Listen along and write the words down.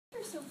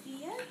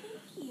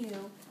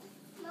you.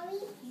 Mommy?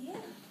 Yeah.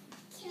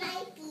 Can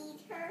I feed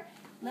her?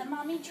 Let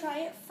Mommy try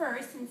it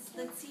first, and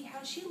let's see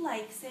how she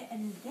likes it,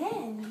 and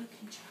then you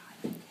can try,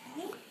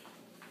 okay?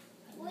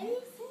 What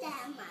is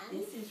that, Mom?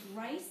 This is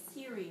rice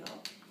cereal.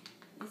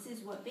 This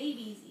is what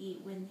babies eat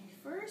when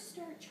they first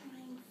start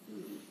trying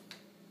food.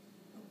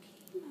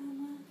 Okay,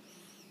 Mama.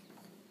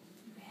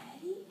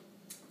 Ready?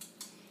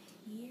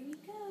 Here we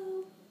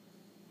go.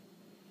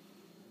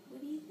 What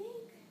do you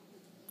think?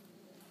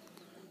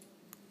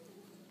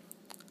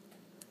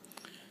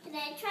 Can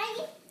I try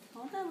it?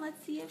 Hold on,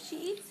 let's see if she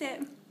eats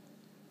it.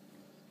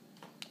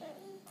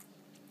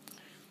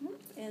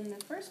 And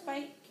the first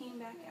bite came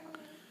back out.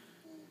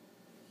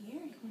 Here,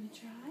 you want to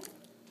try?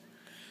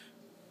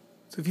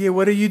 Sophia,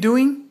 what are you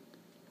doing?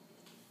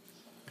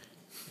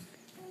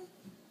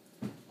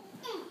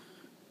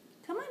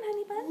 Come on,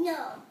 honey bun.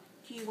 No.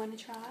 Do you want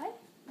to try?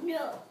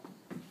 No.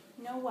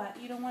 No what?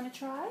 You don't want to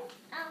try?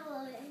 I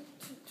want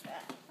to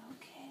try.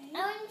 Okay. I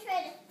want to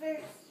try the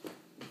first.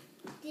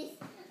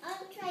 I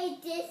want to try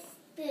this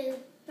spoon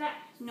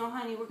first. No,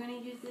 honey, we're going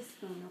to use this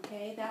spoon,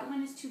 okay? That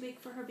one is too big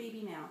for her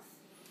baby mouth.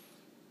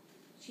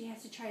 She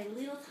has to try a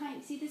little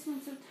tiny. See, this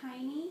one's so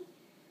tiny?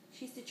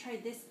 She has to try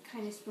this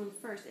kind of spoon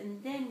first.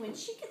 And then when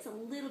she gets a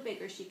little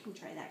bigger, she can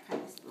try that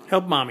kind of spoon.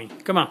 Help Mommy.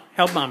 Come on,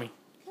 help Mommy.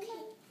 Come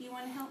on. You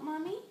want to help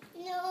Mommy?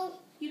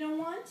 No. You don't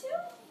want to?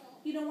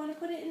 You don't want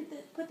to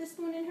put the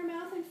spoon in her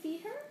mouth and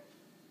feed her?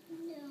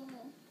 No.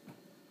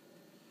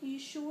 Are you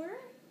sure?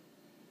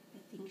 I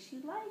think she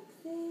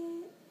likes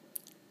it.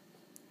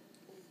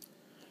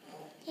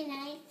 Can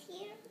I